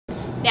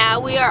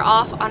Now we are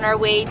off on our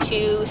way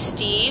to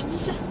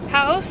Steve's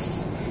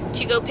house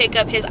to go pick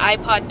up his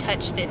iPod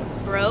Touch that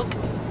broke.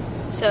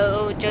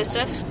 So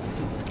Joseph,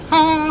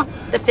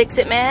 the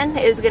Fix-It man,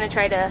 is going to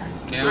try to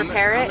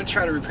repair it. I'm going to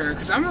try to repair it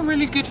because I'm a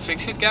really good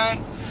fix-it guy.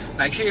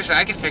 Like seriously,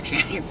 I can fix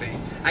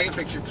anything. I can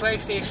fix your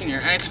PlayStation,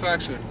 your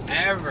Xbox,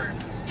 whatever.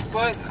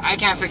 But I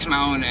can't fix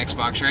my own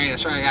Xbox, right?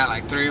 That's why I got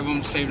like 3 of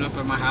them saved up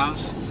at my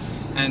house.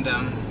 And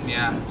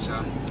yeah,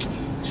 so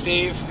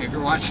Steve, if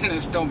you're watching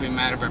this, don't be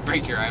mad if I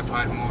break your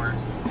iPod more.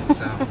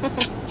 So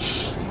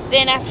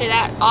then after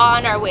that,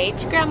 on our way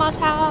to Grandma's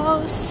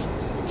house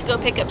to go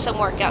pick up some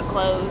workout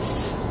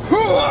clothes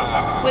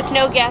with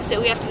no gas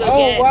that we have to go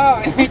get. Oh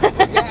wow,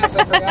 gas,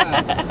 I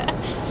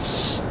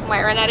forgot.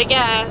 Might run out of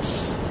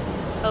gas.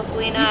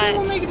 Hopefully not. You think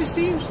we'll make it to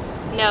Steve's?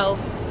 No.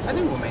 I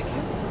think we'll make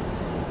it.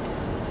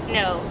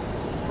 No.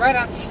 Right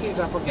after Steve's,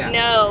 I'll put gas.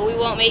 No, we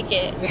won't make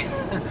it.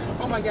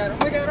 Oh my god, oh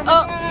my god, oh my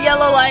god. God.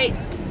 Yellow light.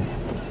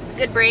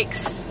 Good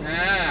brakes.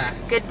 Ah.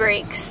 Good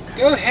brakes.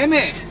 Go him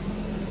it.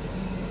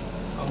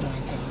 Oh my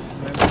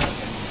god.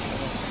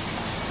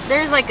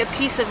 There's like a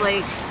piece of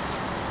like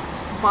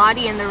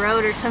body in the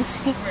road or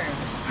something. Where?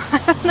 I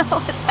don't know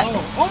what that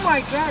is. Oh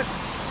my god.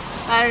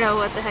 I don't know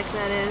what the heck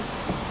that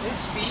is. This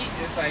seat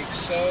is like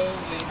so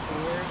lean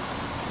forward.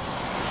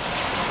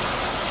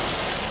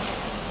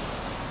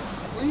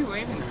 What are you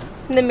waving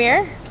at? In the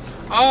mirror?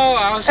 Oh,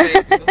 I was like,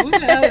 who the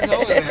hell is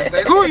over there?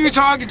 Like, who are you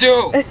talking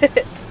to?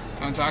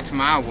 Don't talk to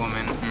my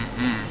woman.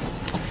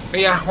 But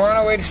yeah, we're on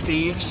our way to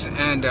Steve's,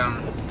 and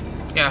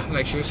yeah,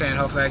 like she was saying,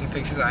 hopefully I can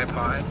fix his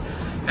iPod.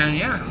 And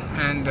yeah,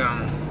 and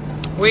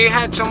we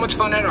had so much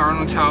fun at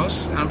Arnold's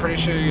house. I'm pretty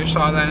sure you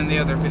saw that in the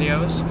other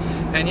videos.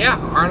 And yeah,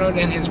 Arnold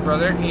and his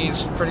brother,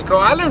 he's pretty cool.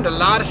 I learned a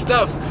lot of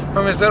stuff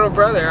from his little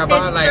brother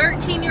about his like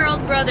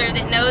 13-year-old brother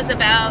that knows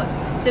about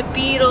the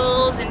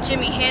Beatles and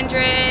Jimi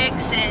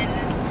Hendrix and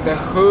The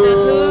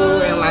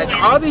Who and like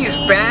all these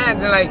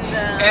bands and like,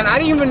 and I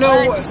didn't even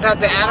know that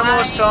the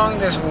Animals sung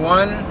this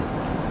one.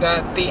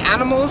 That the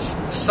Animals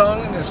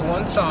sung this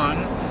one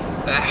song.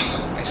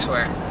 I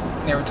swear,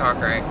 never talk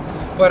right.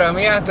 But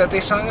yeah, that they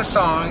sung a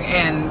song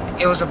and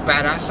it was a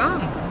badass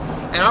song.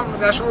 And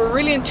that's what we're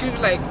really into,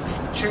 like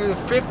to the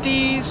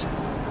 50s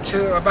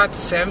to about the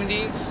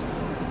 70s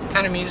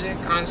kind of music.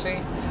 Honestly,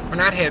 we're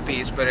not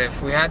hippies, but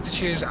if we had to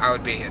choose, I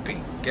would be a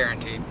hippie,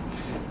 guaranteed.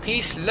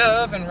 Peace,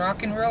 love, and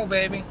rock and roll,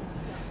 baby.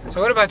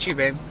 So what about you,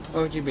 babe?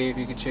 What would you be if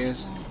you could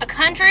choose? A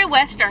country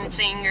western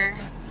singer.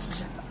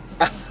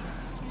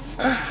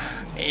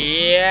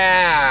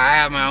 Yeah, I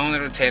have my own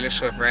little Taylor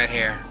Swift right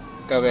here.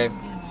 Go, babe.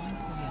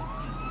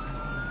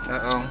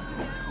 Uh-oh.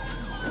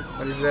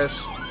 What is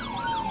this?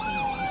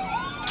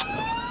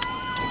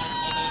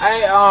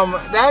 Hey,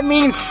 that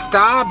means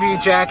stop, you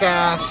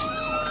jackass.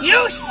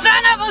 You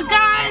son of a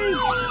guns!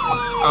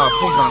 Oh,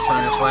 please don't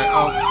turn this way.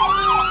 Oh.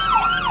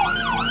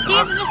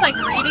 He's just like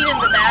reading in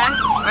the back.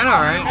 I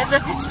know, right? As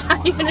if it's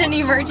not even an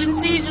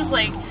emergency. He's just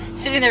like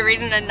sitting there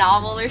reading a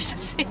novel or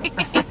something.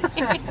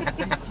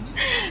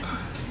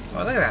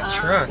 Well, look at that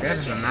truck. That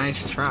is a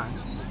nice truck.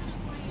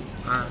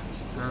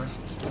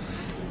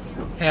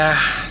 Yeah,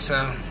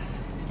 so.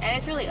 And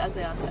it's really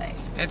ugly outside.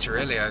 It's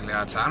really ugly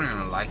outside. I don't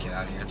even like it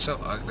out here. It's so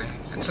ugly.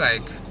 It's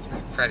like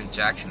Freddy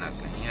Jackson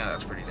ugly. You know,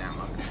 that's pretty damn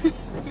ugly.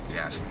 If you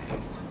ask me.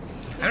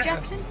 Who,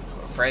 Jackson?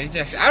 Freddy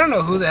Jackson. I don't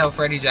know who the hell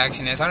Freddy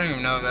Jackson is. I don't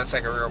even know if that's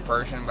like a real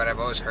person, but I've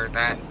always heard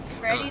that.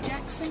 Freddy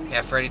Jackson?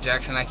 Yeah, Freddy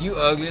Jackson. Like, you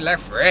ugly like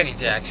Freddy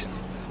Jackson.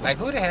 Like,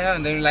 who the hell?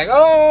 And they're like,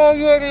 oh,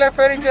 you ugly like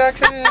Freddy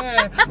Jackson.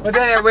 But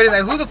then everybody's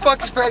like, who the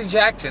fuck is Freddy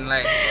Jackson?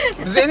 Like,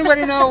 does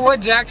anybody know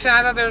what Jackson?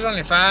 I thought there was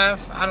only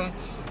 5. I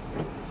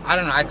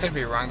don't know. I could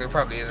be wrong. There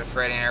probably is a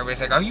Freddy, and everybody's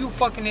like, "Are you a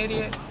fucking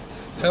idiot?"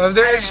 So if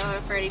there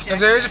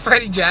is a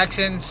Freddy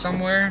Jackson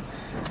somewhere,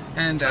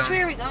 and which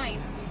way are we going?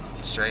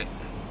 Straight.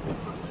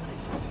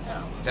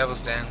 Oh.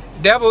 Devil's Den.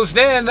 Devil's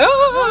Den.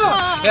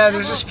 Oh! Yeah,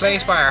 there's this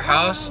place by our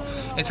house.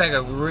 It's like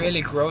a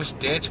really gross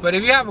ditch, but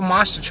if you have a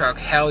monster truck,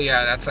 hell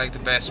yeah, that's like the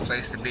best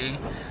place to be.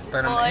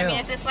 But well, I mean,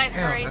 if this light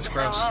hurries, that's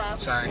gross.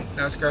 Sorry,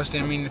 that was gross.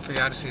 Didn't mean for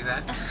y'all to see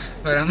that.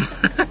 But I'm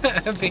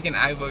picking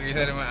eye boogers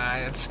out of my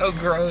eye. It's so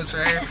gross,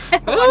 right?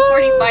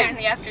 1:45 in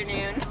the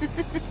afternoon.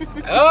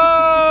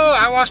 Oh,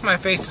 I washed my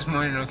face this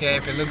morning. Okay,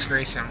 if it looks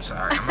greasy, I'm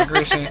sorry. I'm a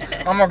greasy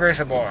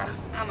boy.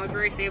 I'm a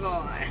greasy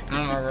boy.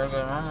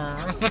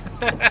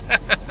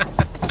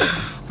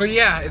 But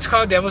yeah, it's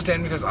called Devil's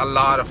Den because a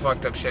lot of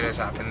fucked up shit has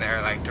happened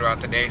there. Like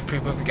throughout the day,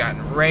 people have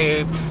gotten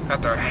raped,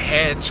 got their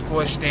heads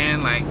squished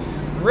in, like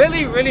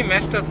really, really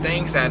messed up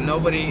things that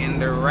nobody in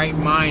their right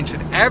mind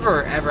should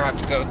ever have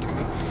to go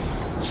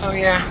through. So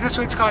yeah, that's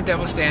what it's called,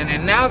 Devil's Den.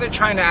 And now they're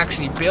trying to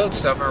actually build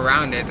stuff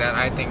around it that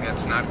I think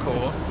that's not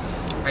cool.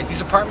 Like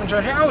these apartments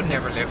right here, I would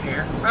never live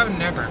here. I would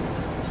never.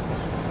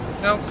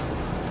 Nope.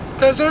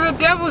 Because they're the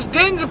Devil's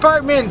Den's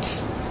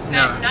apartments.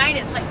 No. At night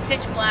it's like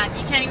pitch black.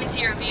 You can't even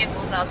see your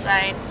vehicles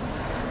outside.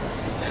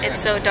 Yeah. It's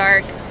so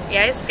dark.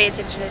 Yeah, I just pay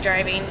attention to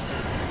driving.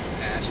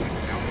 Yeah,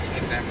 I almost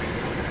hit that man.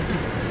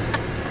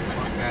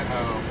 Fuck that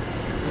hoe.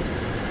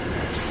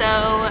 So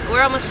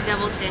we're almost to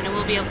Devil's Den, and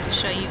we'll be able to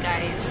show you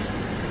guys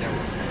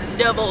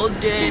Devil's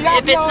Den.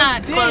 If it's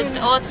not closed,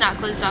 oh, it's not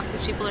closed off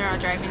because people are all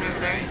driving over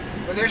there.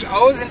 But there's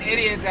always an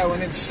idiot that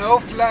when it's so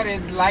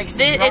flooded likes to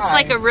drive. It's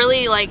like a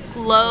really like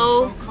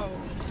low So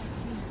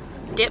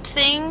cold. dip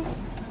thing.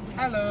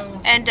 Hello.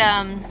 And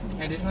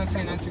I did not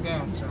say not to go,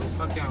 so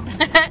fuck y'all.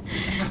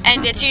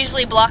 and it's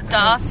usually blocked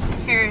off.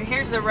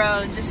 Here's the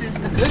road. This is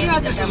the beginning.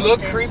 Doesn't that just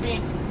look creepy?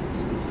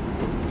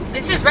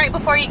 This is right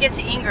before you get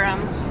to Ingram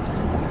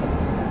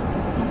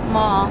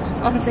Mall.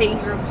 I want to say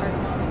Ingram Park.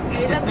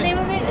 Is that the name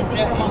of it?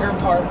 It's Ingram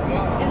Park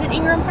Mall. Is it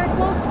Ingram Park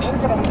Mall?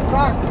 Ingram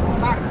Park.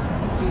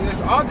 See,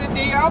 there's all the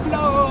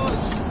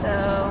Diablos. So,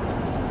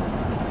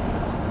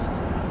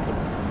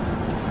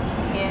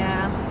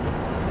 yeah,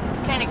 it's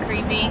kind of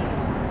creepy.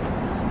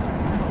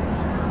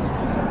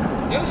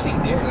 You'll see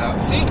deer though.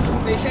 See,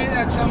 they say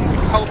that some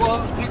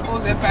hobo people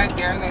live back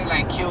there and they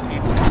like kill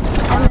people.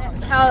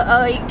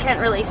 Oh, you can't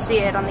really see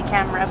it on the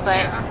camera, but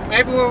yeah.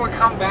 Maybe when we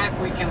come back,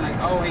 we can like.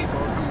 Oh wait, but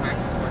we're coming back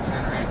to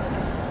 410, right?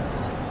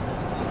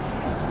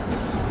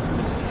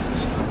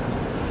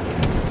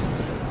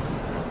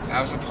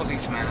 That was a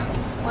policeman.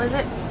 Was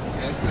it?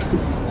 Yes,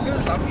 it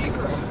was lovely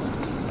girl.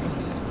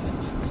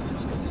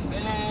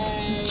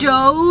 Hey.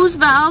 Joe's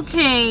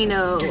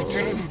Volcano.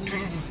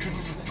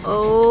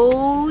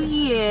 Oh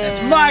yeah.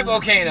 That's my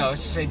volcano.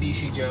 Let's say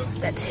DC Joe.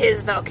 That's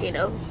his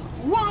volcano.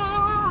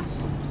 Wah!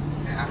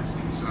 Yeah.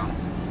 So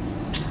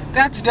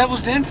that's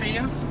Devil's Den for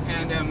you.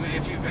 And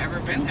if you've ever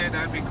been there,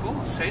 that'd be cool.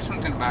 Say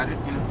something about it,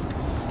 you know.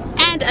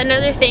 And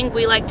another thing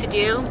we like to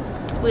do,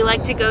 we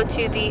like to go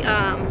to the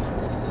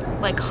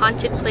like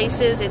haunted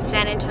places in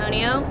San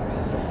Antonio.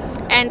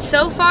 And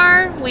so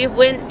far, we've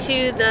went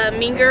to the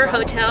Minger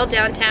Hotel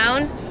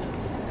downtown.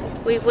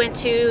 We've went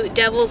to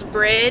Devil's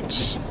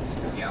Bridge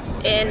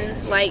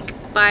in like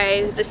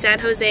by the San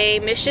Jose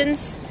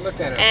Missions. Look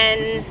that up.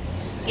 And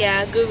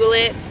yeah, Google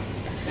it.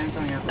 San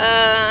Antonio.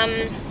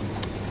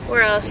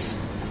 Where else?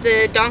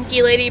 The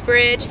Donkey Lady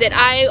Bridge that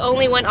I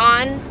only went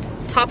on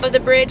top of the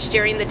bridge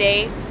during the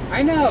day.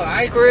 I know.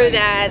 Screw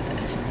that.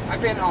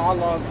 I've been all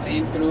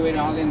in through it,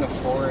 all in the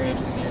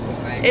forest, and you're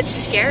just like. It's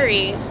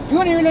scary. You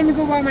won't even let me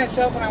go by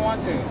myself when I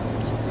want to.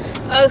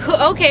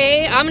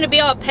 Okay, I'm gonna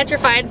be all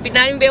petrified,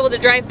 not even be able to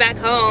drive back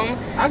home.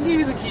 I'll give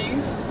you the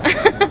keys.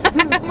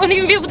 I won't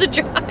even be able to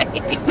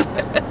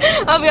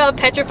drive. I'll be all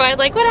petrified,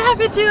 like, what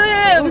happened to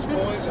him? Those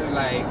boys are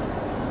like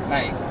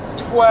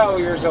 12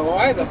 years old.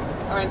 Why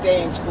aren't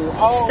they in school?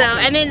 Oh, so,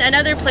 and then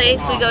another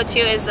place we go to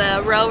is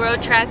the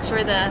railroad tracks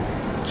where the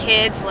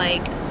kids,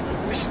 like,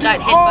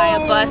 got hit by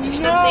a bus or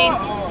something.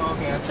 Oh,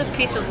 okay. It's a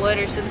piece of wood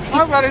or something.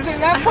 I'm about to say,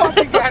 that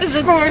puppy got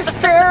squished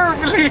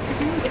terribly.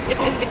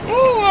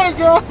 Oh my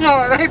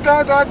god. I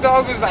thought that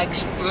dog was like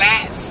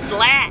splat.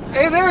 Splat.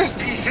 Hey, there's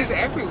pieces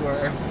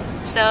everywhere.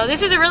 So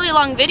this is a really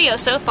long video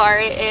so far.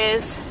 It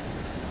is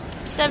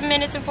 7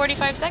 minutes and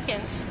 45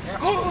 seconds. Yeah.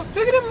 Oh,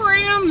 look at them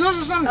Rams. Those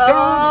are some Oh,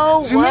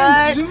 dogs. Zoom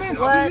what? in. Zoom in.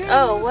 What?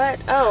 Oh, what?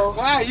 Oh.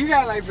 Wow, you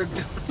got like the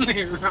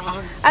totally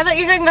wrong. I thought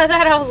you were talking about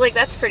that. I was like,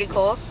 that's pretty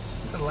cool.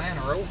 It's a Land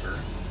Rover.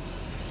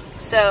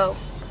 So,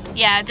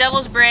 yeah,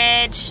 Devil's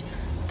Bridge,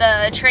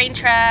 the train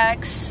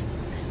tracks,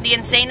 the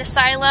insane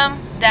asylum,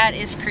 that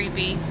is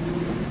creepy.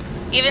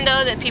 Even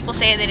though that people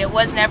say that it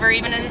was never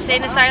even an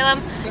insane asylum,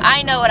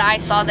 I know what I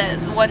saw that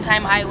one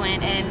time I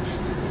went, and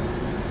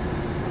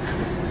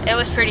it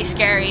was pretty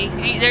scary.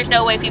 There's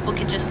no way people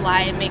could just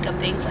lie and make up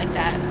things like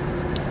that.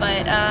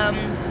 But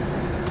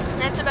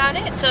that's about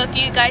it. So if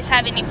you guys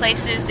have any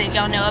places that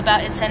y'all know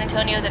about in San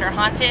Antonio that are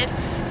haunted,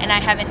 and I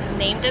haven't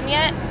named them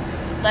yet,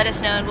 let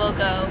us know and we'll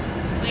go.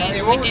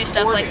 We do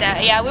stuff like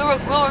that. Yeah, we'll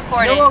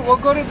record it. We'll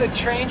go to the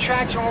train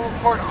tracks and we'll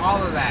record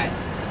all of that.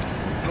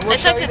 It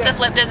sucks that the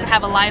flip doesn't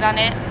have a light on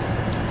it,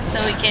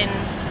 so we can.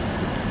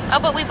 Oh,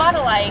 but we bought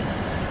a light.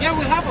 Yeah,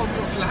 we have a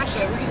little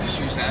flashlight. We can just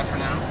use that for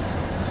now,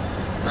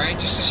 right?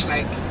 Just so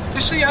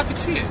y'all can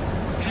see it.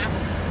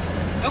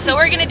 Yeah. So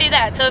we're gonna do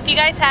that. So if you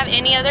guys have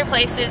any other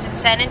places in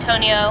San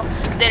Antonio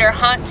that are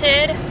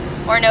haunted,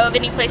 or know of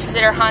any places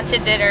that are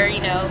haunted that are,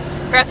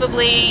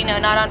 preferably,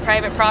 not on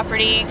private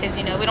property, because,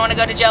 we don't want to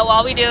go to jail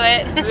while we do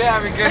it.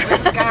 Yeah, because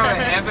this is kind of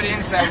an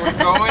evidence that we're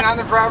going on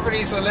the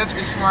property, so let's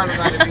be smart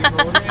about it,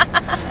 people, okay?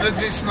 Let's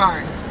be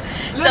smart.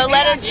 So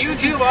let us...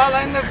 YouTube, all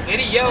in the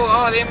video,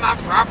 all in my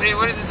property,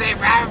 what does it say?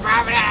 Private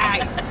property!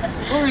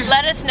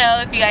 Let us know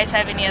if you guys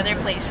have any other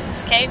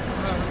places, okay?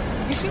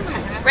 You see my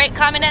hat? Rate,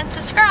 comment, and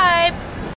subscribe!